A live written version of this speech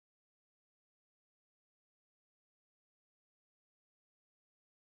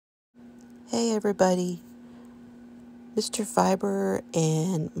Hey everybody, Mr. Fiber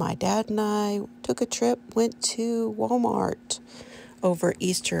and my dad and I took a trip, went to Walmart over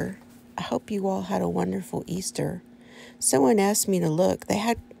Easter. I hope you all had a wonderful Easter. Someone asked me to look.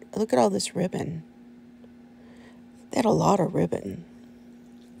 Look at all this ribbon. They had a lot of ribbon.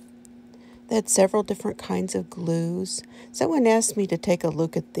 They had several different kinds of glues. Someone asked me to take a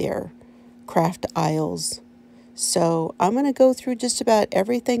look at their craft aisles. So I'm going to go through just about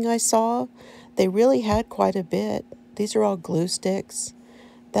everything I saw. They really had quite a bit. These are all glue sticks.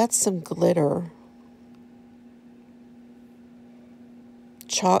 That's some glitter.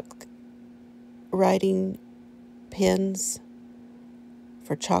 Chalk writing pens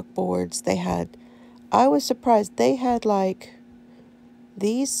for chalkboards. I was surprised. They had like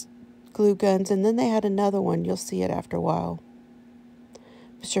these glue guns, and then they had another one. You'll see it after a while.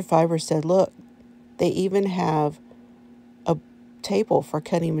 Mr. Fiber said, look, they even have a table for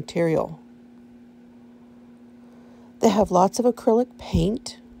cutting material. They have lots of acrylic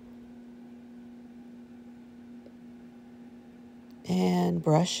paint and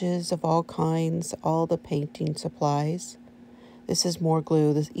brushes of all kinds, all the painting supplies. This is more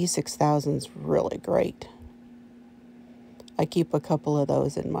glue. This E6000 is really great. I keep a couple of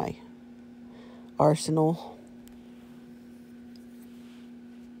those in my arsenal.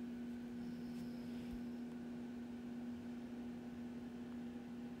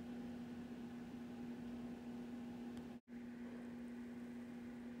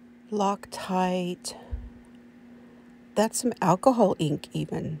 Loctite. That's some alcohol ink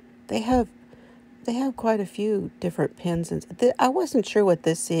even. They have quite a few different pens. I wasn't sure what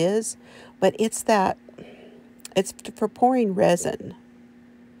this is, but it's for pouring resin.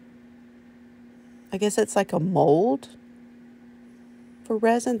 I guess it's like a mold for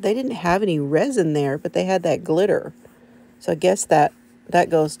resin. They didn't have any resin there, but they had that glitter. So I guess that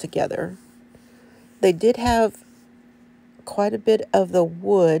goes together. They did have quite a bit of the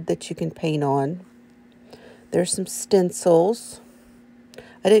wood that you can paint on. There's some stencils.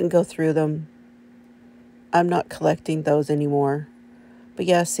 I didn't go through them. I'm not collecting those anymore. But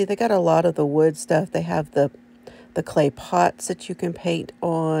yeah, see, they got a lot of the wood stuff. They have the clay pots that you can paint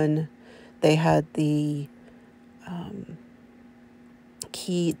on. They had the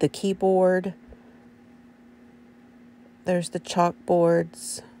keyboard. There's the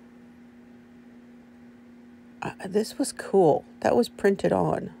chalkboards. This was cool. That was printed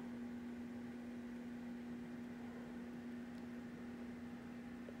on.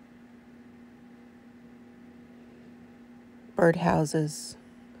 Birdhouses.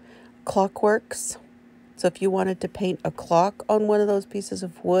 Clockworks. So if you wanted to paint a clock on one of those pieces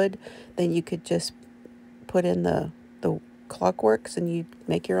of wood, then you could just put in the clockworks and you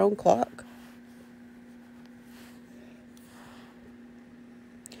make your own clock.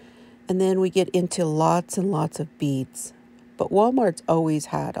 And then we get into lots and lots of beads. But Walmart's always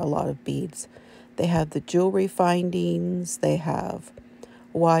had a lot of beads. They have the jewelry findings. They have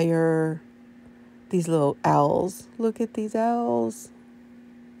wire. These little owls. Look at these owls.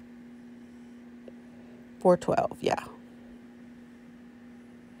 $4.12, yeah.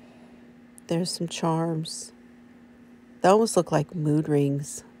 There's some charms. They almost look like mood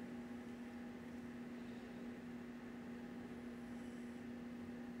rings.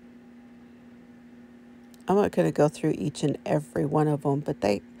 I'm not going to go through each and every one of them, but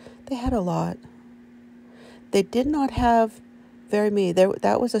they had a lot. They did not have very many.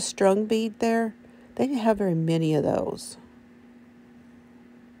 That was a strung bead there. They didn't have very many of those.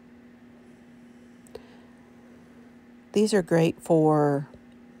 These are great for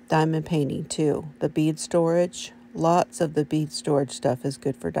diamond painting too. The bead storage. Lots of the bead storage stuff is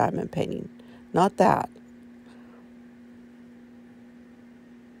good for diamond painting. Not that.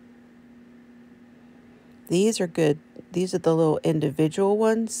 These are good. These are the little individual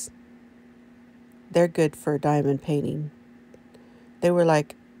ones. They're good for diamond painting. They were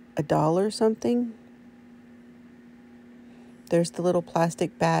like $1 something. There's the little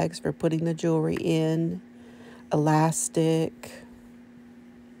plastic bags for putting the jewelry in. Elastic.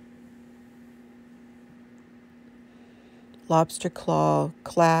 Lobster claw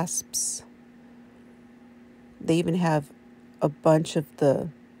clasps. They even have a bunch of the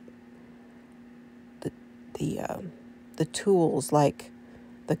tools, like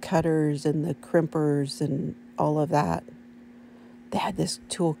the cutters and the crimpers and all of that. They had this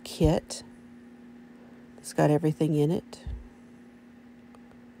tool kit. It's got everything in it.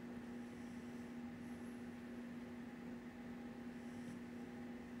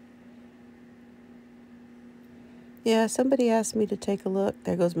 Yeah, somebody asked me to take a look.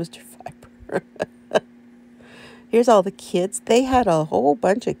 There goes Mr. Fiber. Here's all the kids. They had a whole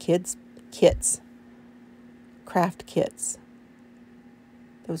bunch of kids kits, craft kits.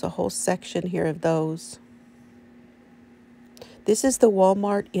 There was a whole section here of those. This is the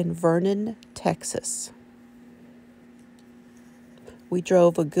Walmart in Vernon, Texas. We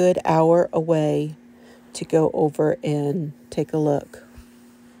drove a good hour away to go over and take a look.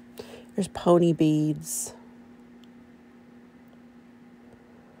 There's pony beads.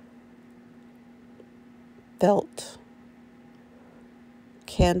 Felt.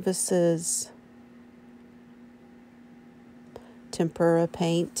 Canvases. Tempera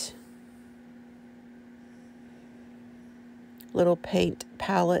paint. Little paint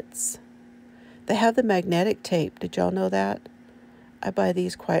palettes. They have the magnetic tape. Did y'all know that? I buy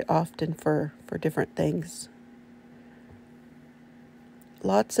these quite often for different things.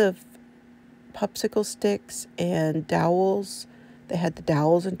 Lots of popsicle sticks and dowels. They had the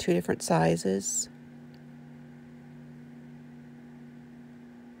dowels in 2 different sizes.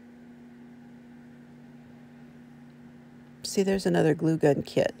 See, there's another glue gun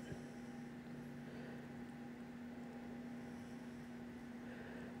kit.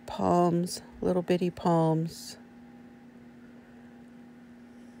 Palms, little bitty palms.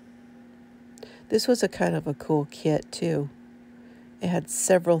 This was a kind of a cool kit too. It had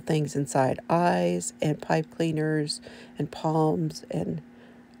several things inside. Eyes and pipe cleaners and palms, and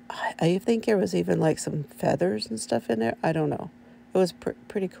I think there was even like some feathers and stuff in there. I don't know. It was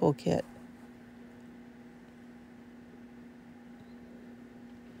pretty cool kit.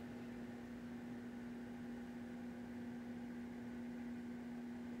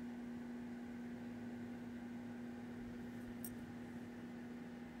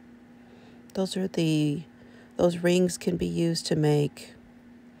 Those rings can be used to make,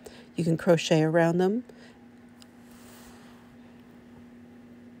 you can crochet around them.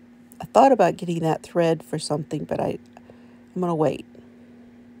 I thought about getting that thread for something, but I'm going to wait.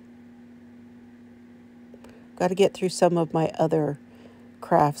 Got to get through some of my other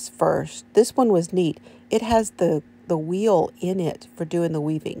crafts first. This one was neat. It has the wheel in it for doing the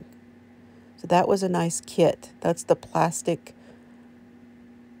weaving. So that was a nice kit. That's the plastic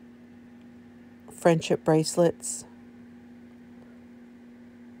friendship bracelets.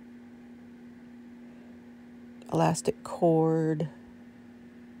 Elastic cord.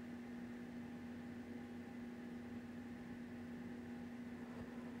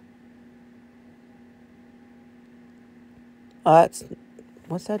 Oh,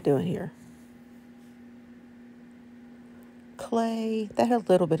 what's that doing here? Clay. That had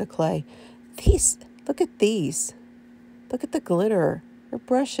a little bit of clay. Look at these. Look at the glitter. They're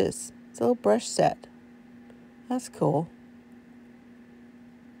brushes. It's a little brush set. That's cool.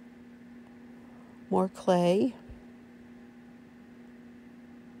 More clay.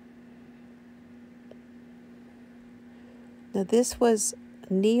 Now this was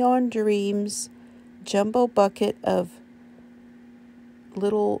Neon Dreams jumbo bucket of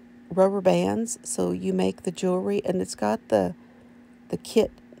little rubber bands. So you make the jewelry, and it's got the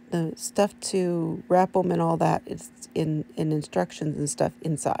kit, the stuff to wrap them and all that. It's in instructions and stuff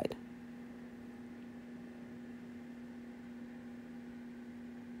inside.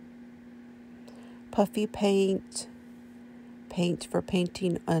 Puffy paint for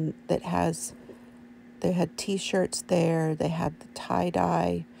painting on they had t-shirts there. They had the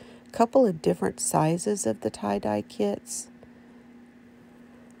tie-dye, a couple of different sizes of the tie-dye kits.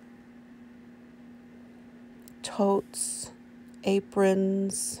 Totes,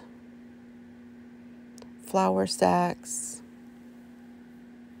 aprons, flour sacks,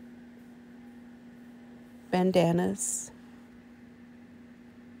 bandanas,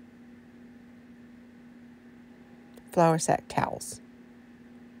 flour sack towels.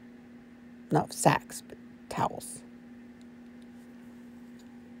 Not sacks, but towels.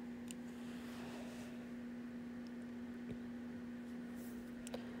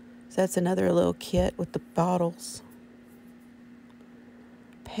 So that's another little kit with the bottles.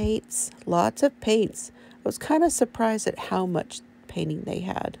 Paints, lots of paints. I was kind of surprised at how much painting they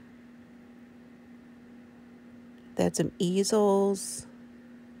had. They had some easels.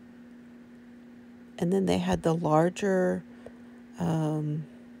 And then they had the larger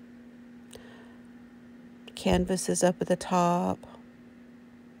canvases up at the top.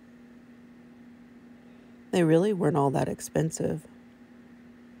 They really weren't all that expensive.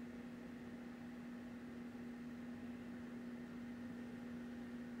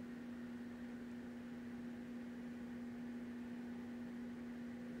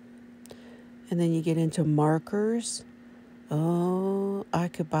 And then you get into markers. Oh, I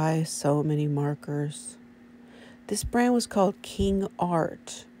could buy so many markers. This brand was called King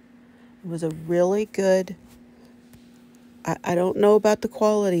Art. It was a really good I don't know about the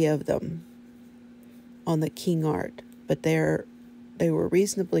quality of them on the King Art, but they were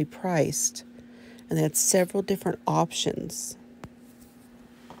reasonably priced, and they had several different options.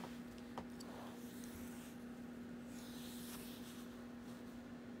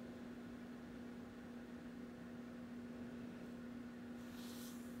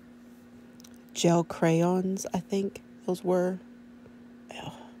 Gel crayons, I think those were.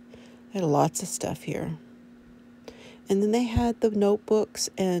 Oh, they had lots of stuff here. And then they had the notebooks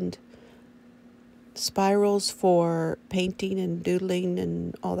and spirals for painting and doodling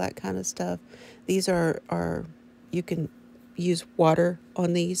and all that kind of stuff. These are you can use water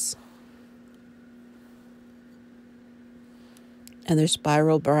on these. And they're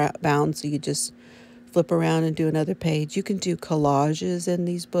spiral bound, so you just flip around and do another page. You can do collages in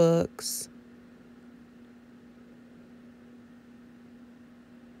these books.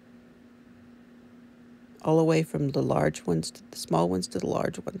 All the way from the large ones to the small ones to the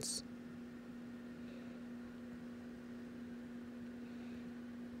large ones.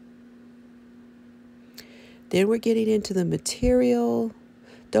 Then we're getting into the material.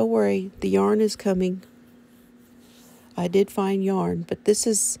 Don't worry, the yarn is coming. I did find yarn, but this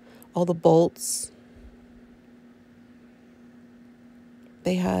is all the bolts.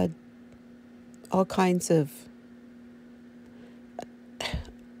 They had all kinds of,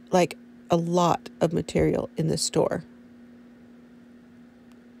 like a lot of material in the store.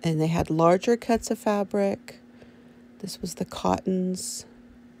 And they had larger cuts of fabric. This was the cottons.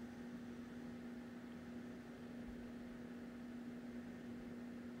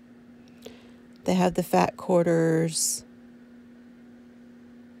 They have the fat quarters.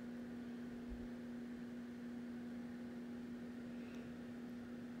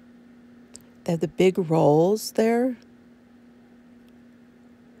 They have the big rolls there.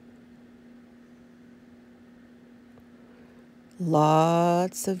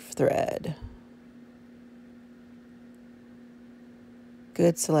 Lots of thread.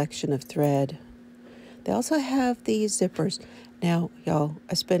 Good selection of thread. They also have these zippers. Now, y'all,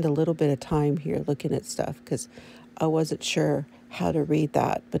 I spend a little bit of time here looking at stuff because I wasn't sure how to read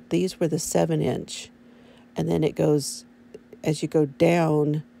that. But these were the 7-inch. And then it goes, as you go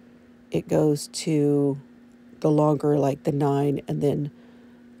down, it goes to the longer, like the 9. And then,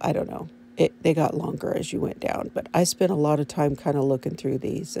 I don't know, they got longer as you went down. But I spent a lot of time kind of looking through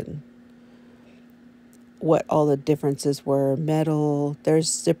these and what all the differences were. Metal,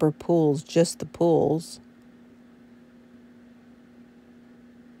 there's zipper pulls, just the pulls.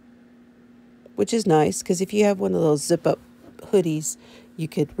 Which is nice, because if you have one of those zip-up hoodies, you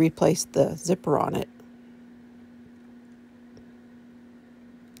could replace the zipper on it.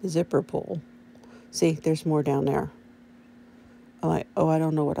 Zipper pull. See, there's more down there. I'm like, oh, I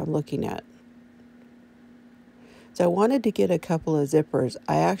don't know what I'm looking at. So I wanted to get a couple of zippers.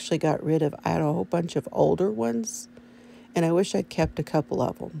 I actually got rid of, I had a whole bunch of older ones, and I wish I'd kept a couple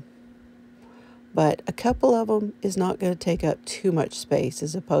of them. But a couple of them is not going to take up too much space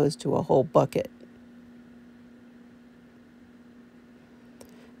as opposed to a whole bucket.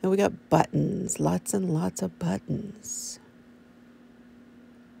 And we got buttons, lots and lots of buttons.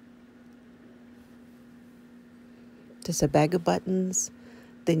 Just a bag of buttons.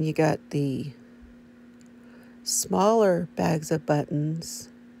 Then you got the smaller bags of buttons,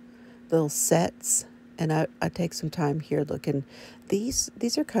 little sets. And I take some time here looking. These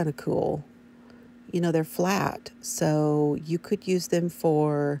are kind of cool. You know, they're flat, so you could use them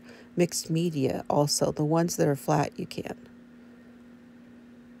for mixed media also. The ones that are flat, you can.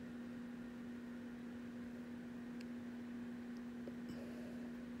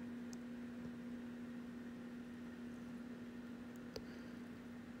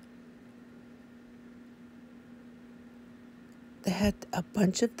 They had a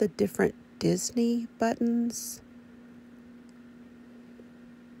bunch of the different Disney buttons.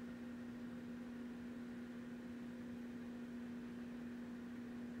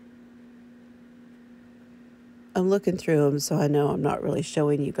 I'm looking through them, so I know I'm not really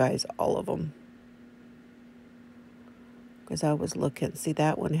showing you guys all of them. Because I was looking. See,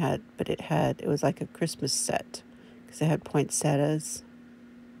 that one had, but it was like a Christmas set. Because it had poinsettias.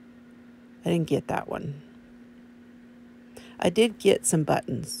 I didn't get that one. I did get some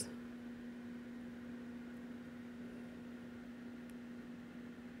buttons.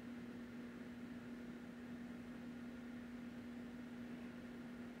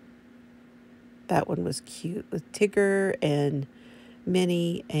 That one was cute with Tigger and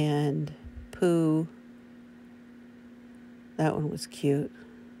Minnie and Pooh. That one was cute.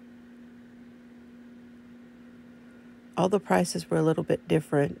 All the prices were a little bit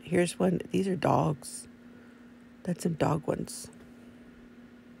different. Here's one. These are dogs. That's some dog ones.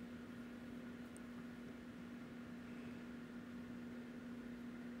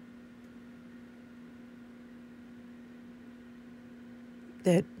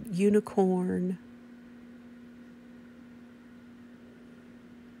 That unicorn.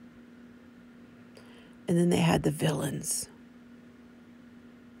 And then they had the villains.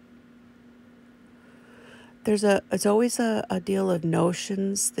 It's always a deal of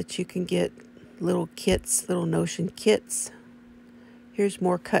notions that you can get, little kits, little notion kits. Here's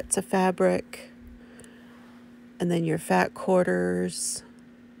more cuts of fabric. And then your fat quarters.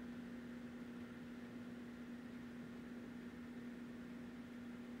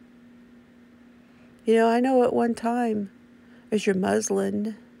 You know, I know at one time, there's your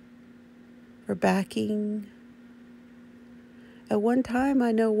muslin for backing. At one time,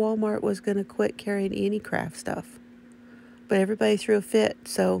 I know Walmart was going to quit carrying any craft stuff. But everybody threw a fit,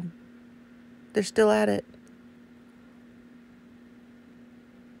 so they're still at it.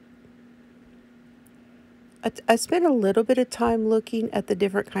 I spent a little bit of time looking at the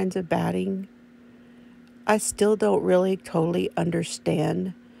different kinds of batting. I still don't really totally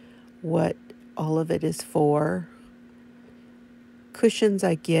understand what all of it is for. Cushions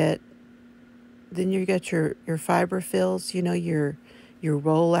I get. Then you got your fiber fills, you know, your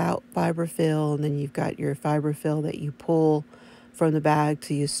roll out fiber fill, and then you've got your fiber fill that you pull from the bag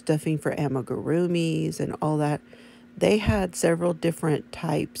to use stuffing for amigurumis and all that. They had several different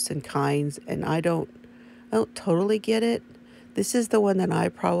types and kinds, and I don't totally get it. This is the one that I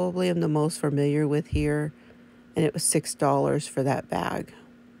probably am the most familiar with here, and it was $6 for that bag.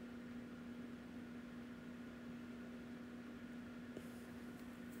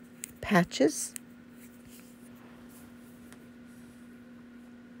 Patches.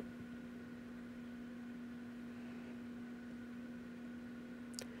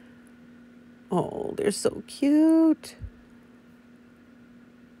 Oh, they're so cute.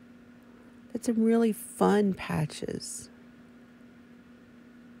 That's some really fun patches.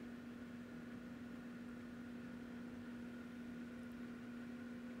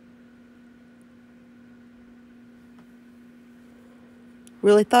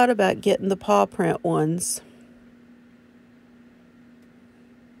 Really thought about getting the paw print ones.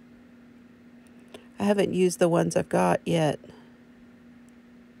 I haven't used the ones I've got yet.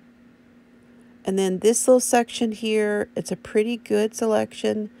 And then this little section here, it's a pretty good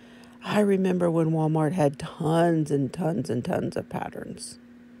selection. I remember when Walmart had tons and tons and tons of patterns.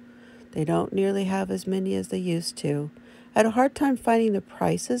 They don't nearly have as many as they used to. I had a hard time finding the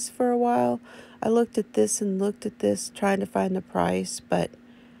prices for a while. I looked at this and looked at this, trying to find the price, but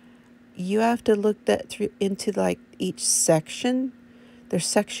you have to look that through into like each section. They're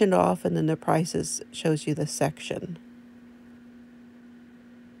sectioned off, and then the prices shows you the section.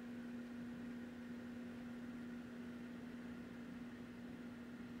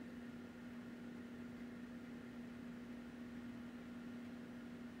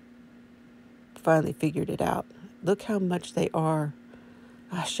 Finally figured it out. Look how much they are.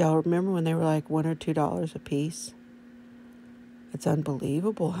 Gosh, y'all remember when they were like $1 or $2 a piece? It's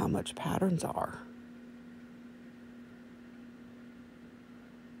unbelievable how much patterns are.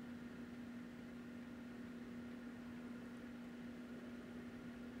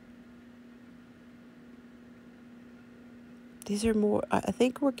 These are more, I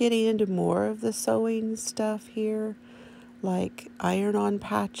think we're getting into more of the sewing stuff here, like iron-on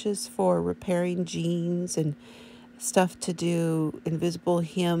patches for repairing jeans and stuff to do invisible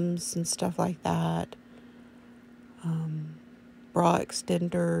hems and stuff like that. Bra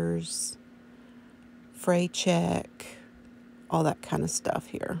extenders, fray check, all that kind of stuff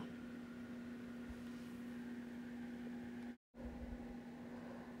here.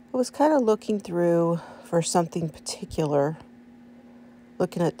 I was kind of looking through for something particular,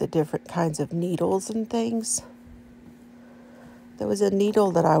 looking at the different kinds of needles and things. There was a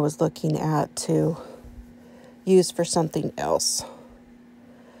needle that I was looking at to use for something else.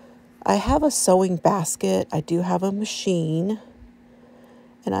 I have a sewing basket. I do have a machine.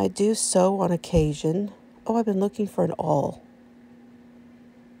 And I do sew on occasion. Oh, I've been looking for an awl.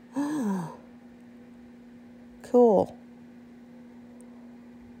 Ah, cool.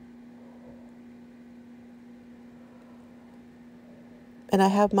 And I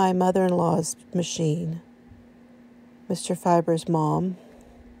have my mother-in-law's machine, Mr. Fiber's mom.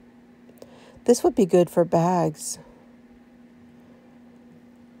 This would be good for bags.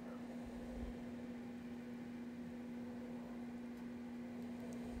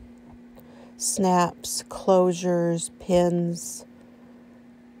 Snaps, closures, pins,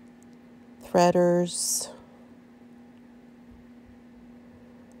 threaders.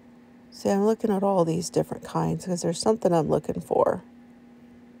 See, I'm looking at all these different kinds because there's something I'm looking for.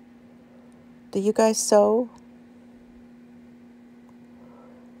 Do you guys sew?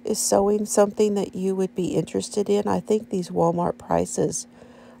 Is sewing something that you would be interested in? I think these Walmart prices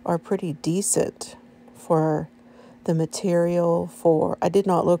are pretty decent for the material. I did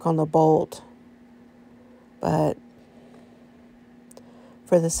not look on the bolt, but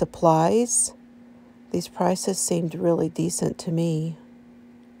for the supplies, these prices seemed really decent to me.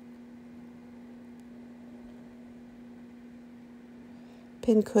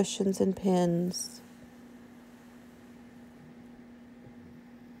 Pin cushions and pins.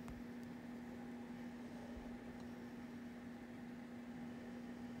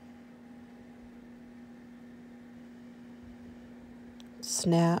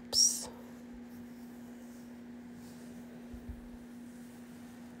 Snaps.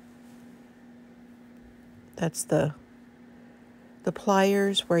 That's the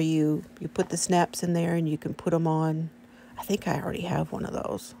pliers where you put the snaps in there and you can put them on. I think I already have one of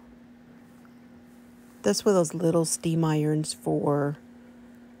those. That's one of those little steam irons for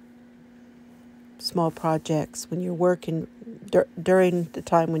small projects. When you're working, during the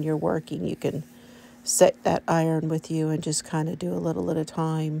time when you're working, you can set that iron with you and just kind of do a little at a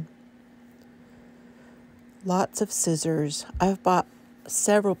time. Lots of scissors. I've bought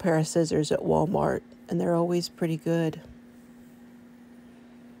several pair of scissors at Walmart, and they're always pretty good.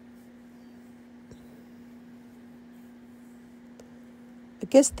 I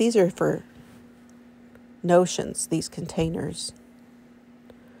guess these are for notions, these containers.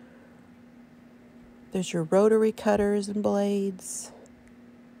 There's your rotary cutters and blades.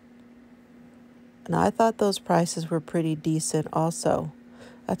 And I thought those prices were pretty decent also.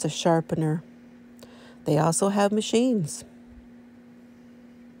 That's a sharpener. They also have machines.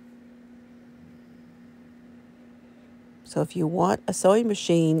 So if you want a sewing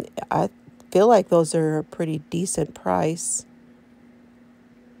machine, I feel like those are a pretty decent price.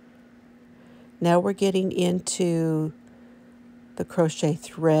 Now we're getting into the crochet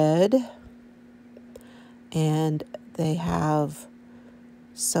thread. And they have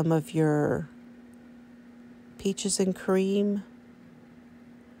some of your peaches and cream.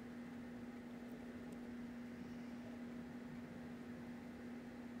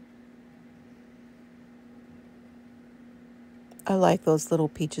 I like those little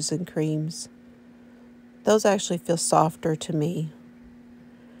peaches and creams. Those actually feel softer to me.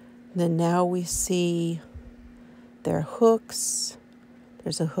 And then now we see their hooks.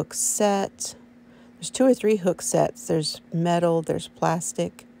 There's a hook set. There's 2 or 3 hook sets. There's metal, there's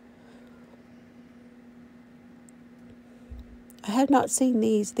plastic. I have not seen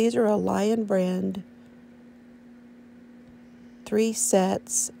these. These are a Lion brand. 3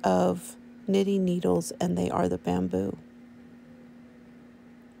 sets of knitting needles, and they are the bamboo.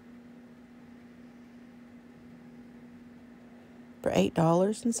 For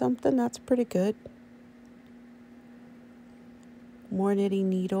 $8 and something, that's pretty good. More knitting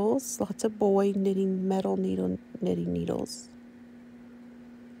needles, lots of boy knitting, metal needle knitting needles.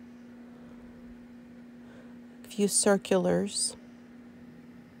 A few circulars.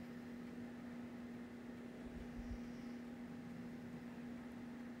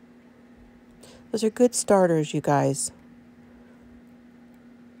 Those are good starters, you guys.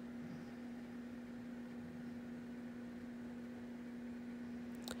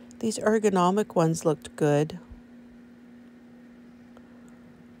 These ergonomic ones looked good.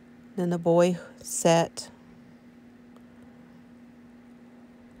 Then the boy set.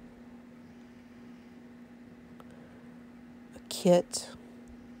 A kit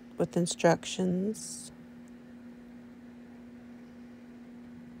with instructions.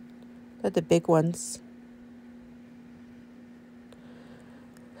 They're the big ones.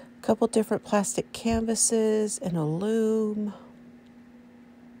 A couple different plastic canvases and a loom.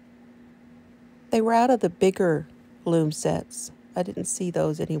 They were out of the bigger loom sets. I didn't see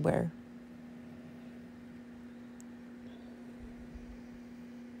those anywhere.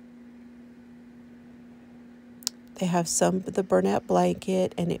 They have some of the Bernat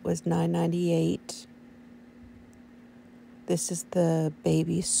blanket, and it was $9.98. This is the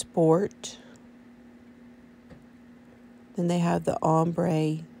baby sport. Then they have the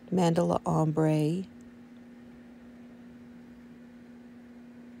ombre, mandala ombre.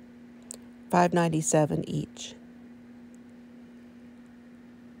 $5.97 each.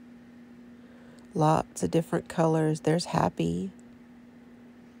 Lots of different colors. There's Happy,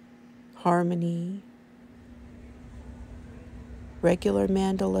 Harmony, regular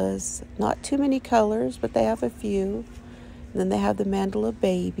mandalas. Not too many colors, but they have a few. And then they have the mandala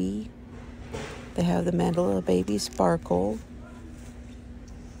baby. They have the mandala baby sparkle.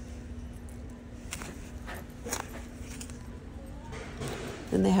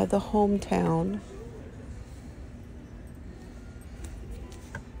 Then they have the Hometown.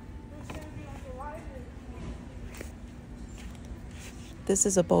 This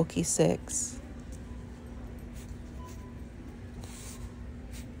is a bulky 6.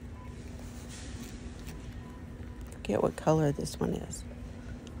 Forget what color this one is.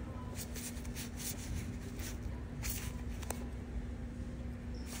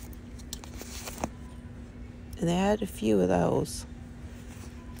 And they had a few of those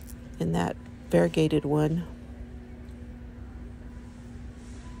in that variegated one.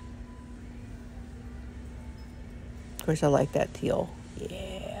 Of course, I like that teal.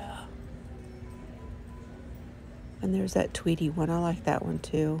 Yeah. And there's that Tweety one. I like that one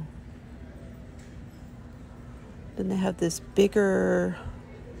too. Then they have this bigger,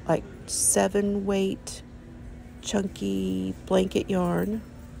 like 7-weight, chunky blanket yarn.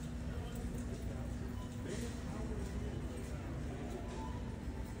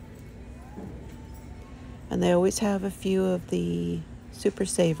 And they always have a few of the Super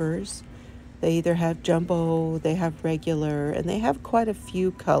Savers. They either have jumbo, they have regular, and they have quite a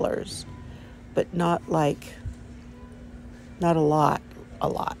few colors, but not a lot.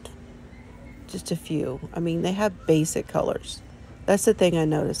 Just a few. I mean, they have basic colors. That's the thing I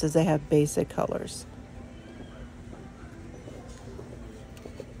noticed, is they have basic colors.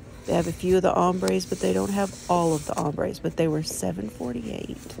 They have a few of the ombres, but they don't have all of the ombres, but they were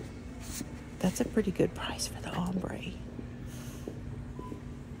 $7.48. That's a pretty good price for the ombre.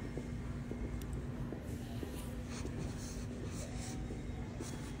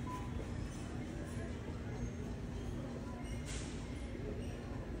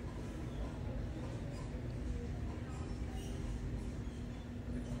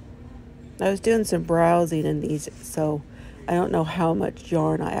 I was doing some browsing in these, so I don't know how much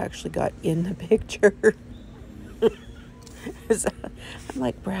yarn I actually got in the picture. So I'm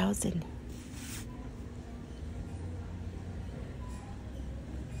like browsing.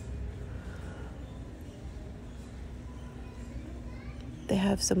 They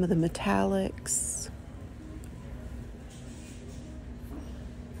have some of the metallics.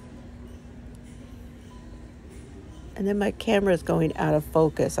 And then my camera is going out of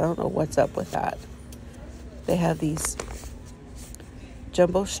focus. I don't know what's up with that. They have these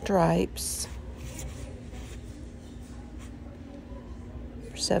jumbo stripes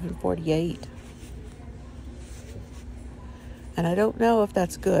for $7.48. And I don't know if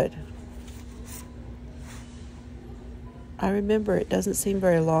that's good. I remember it doesn't seem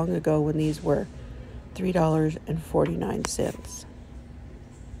very long ago when these were $3.49.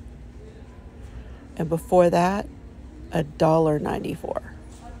 And before that, $1.94.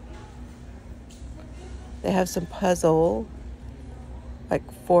 They have some puzzle, like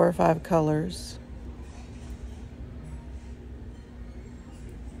 4 or 5 colors.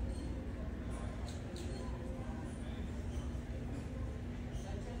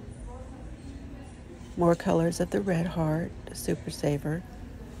 More colors of the Red Heart, the Super Saver.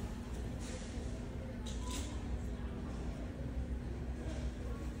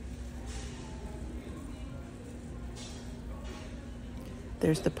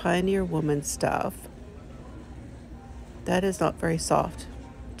 There's the Pioneer Woman stuff. That is not very soft,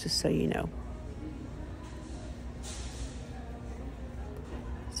 just so you know.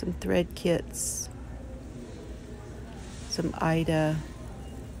 Some thread kits. Some Ida.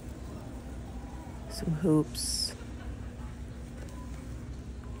 Some hoops.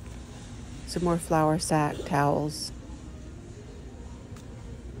 Some more flour sack towels.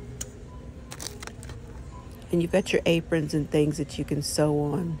 And you've got your aprons and things that you can sew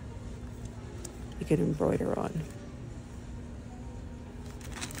on. You can embroider on.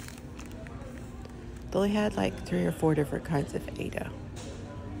 They only had like 3 or 4 different kinds of Ada.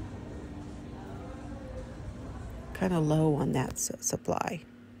 Kind of low on that supply.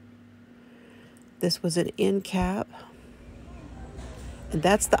 This was an end cap. And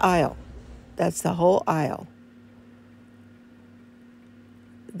that's the aisle. That's the whole aisle.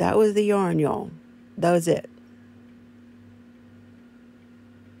 That was the yarn, y'all. That was it.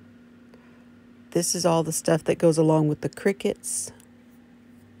 This is all the stuff that goes along with the crickets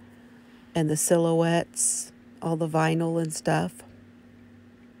and the silhouettes, all the vinyl and stuff.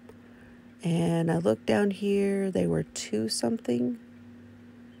 And I looked down here, they were $2 something.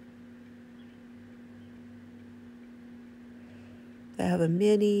 They have a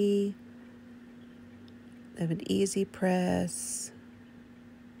mini, they have an easy press,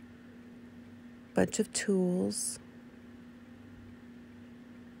 bunch of tools.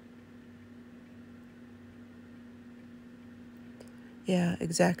 Yeah,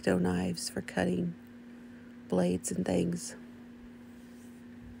 X-Acto knives for cutting blades and things.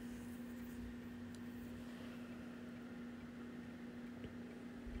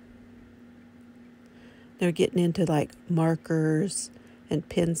 They're getting into like markers and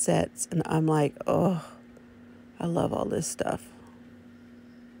pin sets, and I'm like, oh, I love all this stuff.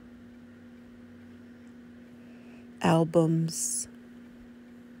 Albums.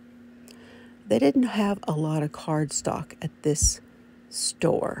 They didn't have a lot of cardstock at this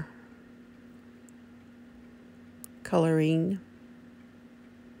store. Coloring.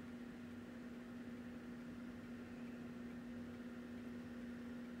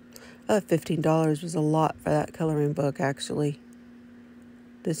 $15 was a lot for that coloring book, actually.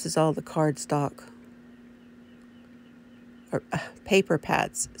 This is all the cardstock. Or paper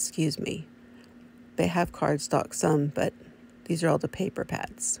pads, excuse me. They have cardstock some, but these are all the paper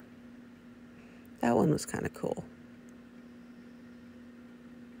pads. That one was kind of cool.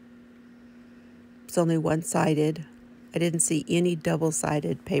 It's only one-sided. I didn't see any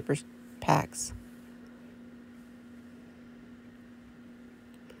double-sided paper packs.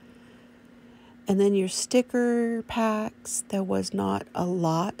 And then your sticker packs. There was not a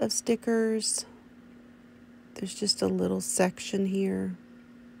lot of stickers. There's just a little section here.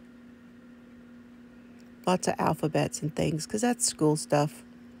 Lots of alphabets and things, because that's school stuff.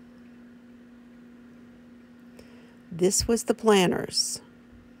 This was the planners.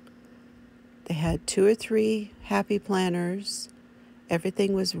 They had 2 or 3 happy planners.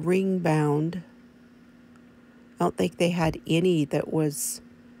 Everything was ring bound. I don't think they had any that was,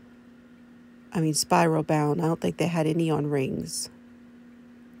 spiral bound. I don't think they had any on rings.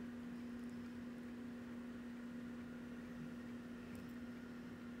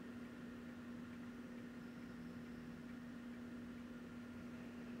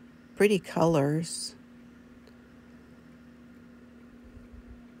 Pretty colors.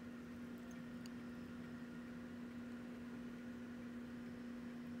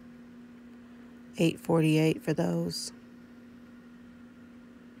 $8.48 for those.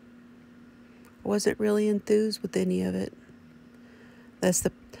 I wasn't really enthused with any of it. That's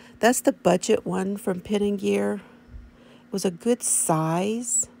the budget one from Pin & Gear. It was a good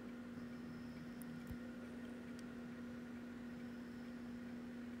size.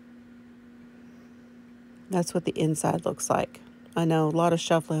 That's what the inside looks like. I know, a lot of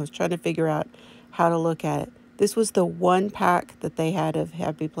shuffling. I was trying to figure out how to look at it. This was the one pack that they had of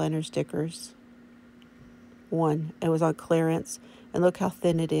Happy Planner stickers. One. It was on clearance. And look how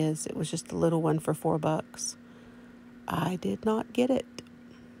thin it is. It was just a little one for $4. I did not get it.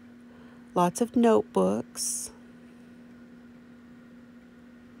 Lots of notebooks.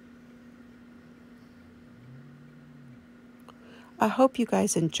 I hope you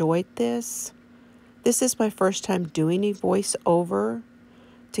guys enjoyed this. This is my first time doing a voiceover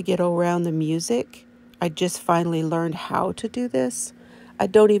to get around the music. I just finally learned how to do this. I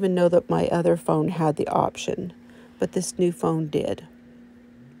don't even know that my other phone had the option, but this new phone did.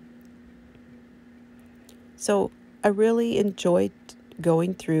 So I really enjoyed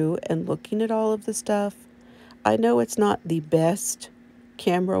going through and looking at all of the stuff. I know it's not the best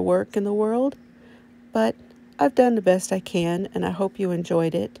camera work in the world, but I've done the best I can, and I hope you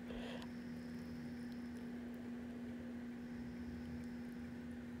enjoyed it.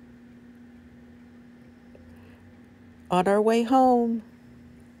 On our way home.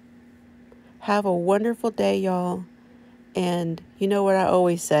 Have a wonderful day, y'all. And you know what I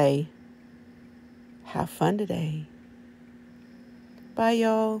always say? Have fun today. Bye,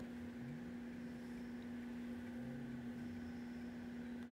 y'all.